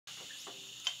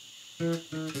So,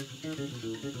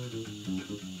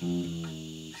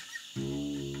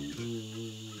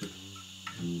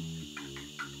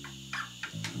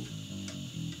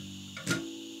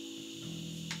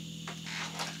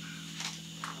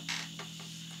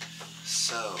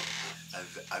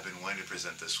 I've been wanting to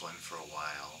present this one for a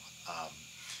while.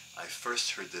 I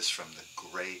first heard this from the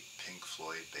great Pink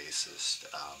Floyd bassist,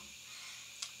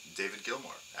 David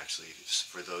Gilmore. Actually,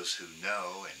 for those who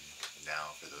know, and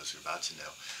now for those who are about to know,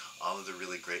 all of the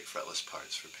really great fretless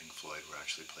parts for Pink Floyd were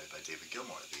actually played by David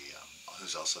Gilmore,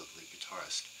 who's also the lead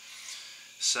guitarist.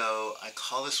 So I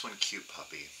call this one Cute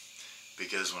Puppy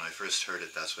because when I first heard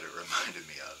it, that's what it reminded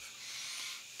me of.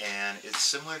 And it's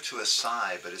similar to a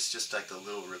sigh, but it's just like a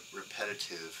little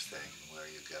repetitive thing where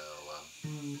you go,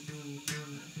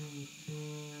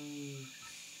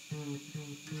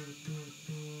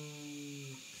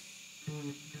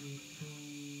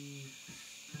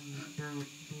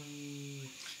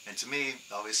 and to me, it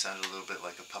always sounded a little bit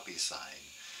like a puppy sighing.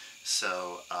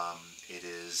 So it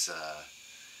is,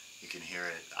 you can hear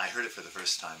it. I heard it for the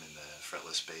first time in the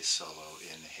fretless bass solo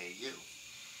in Hey You.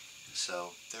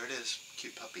 So there it is,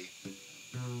 Cute Puppy.